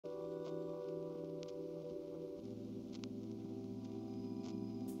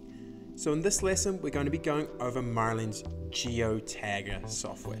So in this lesson, we're going to be going over Marlyn's Geotagger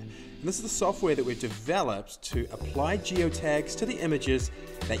software. And this is the software that we've developed to apply geotags to the images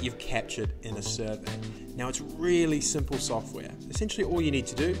that you've captured in a survey. Now it's really simple software. Essentially all you need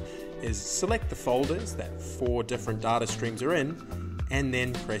to do is select the folders that 4 different data streams are in, and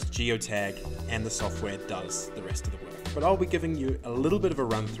then press geotag, and the software does the rest of the work. But I'll be giving you a little bit of a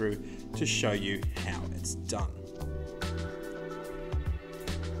run through to show you how it's done.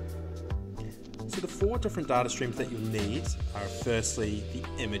 So the 4 different data streams that you'll need are firstly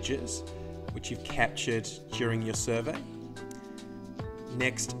the images, which you've captured during your survey.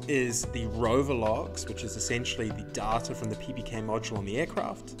 Next is the rover logs, which is essentially the data from the PPK module on the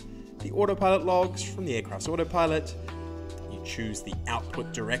aircraft. The autopilot logs from the aircraft's autopilot. You choose the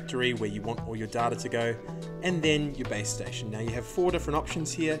output directory where you want all your data to go, and then your base station. Now you have 4 different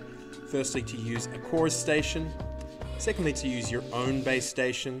options here. Firstly, to use a chorus station. Secondly, to use your own base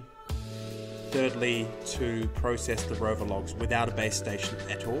station. Thirdly, to process the rover logs without a base station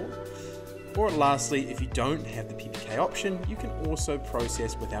at all. Or lastly, if you don't have the PPK option, you can also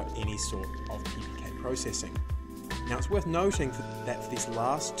process without any sort of PPK processing. Now it's worth noting that for these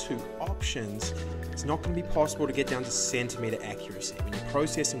last 2 options, it's not going to be possible to get down to centimeter accuracy. When you're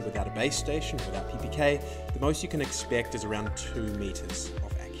processing without a base station, without PPK, the most you can expect is around 2 meters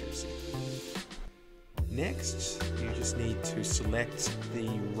of accuracy. Next, you just need to select the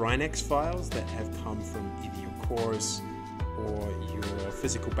Rhinex files that have come from either your chorus or your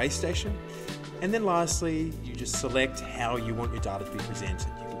physical base station. And then lastly, you just select how you want your data to be presented.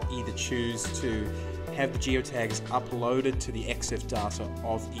 You can either choose to have the geotags uploaded to the EXIF data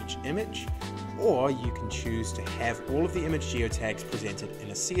of each image, or you can choose to have all of the image geotags presented in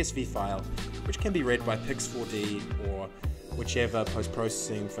a CSV file, which can be read by Pix4D or whichever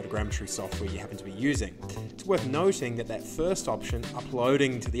post-processing photogrammetry software you happen to be using. It's worth noting that that first option,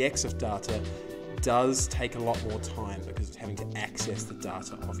 uploading to the EXIF data, does take a lot more time because it's having to access the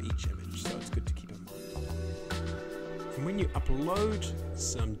data of each image, so it's good to keep in mind. And when you upload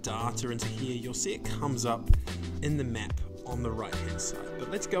some data into here, you'll see it comes up in the map on the right hand side.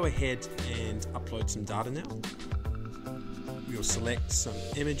 But let's go ahead and upload some data now. We'll select some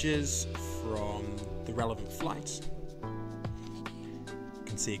images from the relevant flight.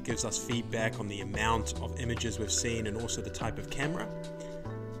 You can see it gives us feedback on the amount of images we've seen and also the type of camera.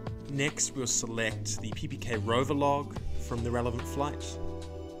 Next, we'll select the PPK rover log from the relevant flight.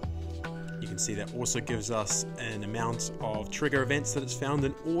 You can see that also gives us an amount of trigger events that it's found,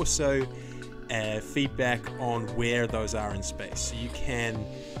 and also feedback on where those are in space. So you can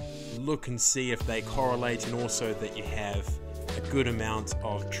look and see if they correlate, and also that you have a good amount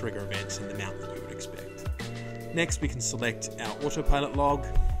of trigger events in the amount that you would expect. Next, we can select our autopilot log,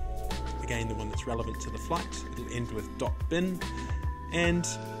 again the one that's relevant to the flight. It'll end with .bin, and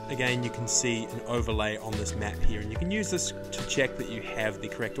again you can see an overlay on this map here, and you can use this to check that you have the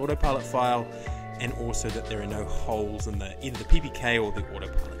correct autopilot file, and also that there are no holes in either the PPK or the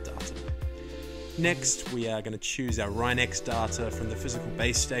autopilot data. Next, we are going to choose our Rhinex data from the physical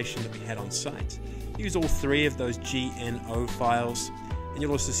base station that we had on site. Use all 3 of those GNO files, and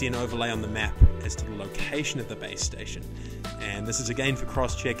you'll also see an overlay on the map as to the location of the base station. And this is again for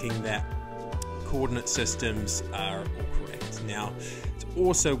cross-checking that coordinate systems are all correct. Now, it's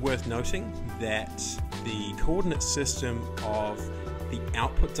also worth noting that the coordinate system of the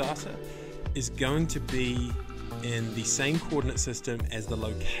output data is going to be in the same coordinate system as the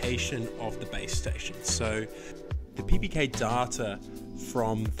location of the base station. So the PPK data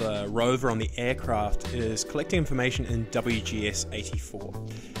from the rover on the aircraft is collecting information in WGS 84.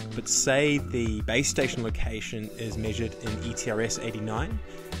 But say the base station location is measured in ETRS 89,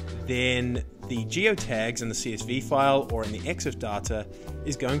 then the geotags in the CSV file or in the EXIF data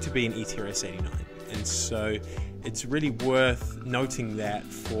is going to be in ETRS 89. And so it's really worth noting that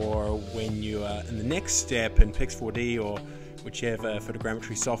for when you are in the next step in Pix4D or whichever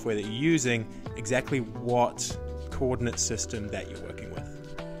photogrammetry software that you're using, exactly what coordinate system that you're working with.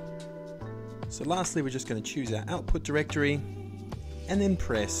 So lastly, we're just going to choose our output directory and then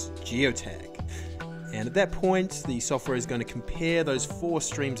press geotag. And at that point, the software is going to compare those 4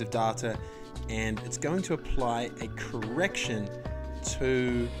 streams of data, and it's going to apply a correction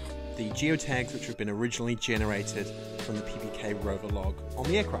to the geotags which have been originally generated from the PPK rover log on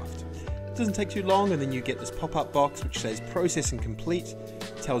the aircraft. It doesn't take too long, and then you get this pop-up box which says processing complete.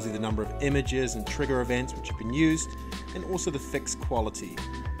 It tells you the number of images and trigger events which have been used, and also the fixed quality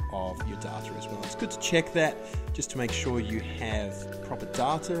of your data as well. It's good to check that just to make sure you have proper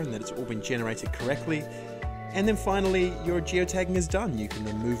data and that it's all been generated correctly. And then finally, your geotagging is done. You can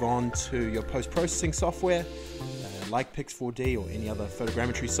then move on to your post-processing software, like Pix4D or any other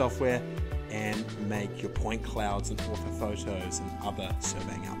photogrammetry software and make your point clouds and orthophotos and other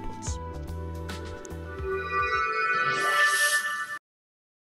surveying outputs.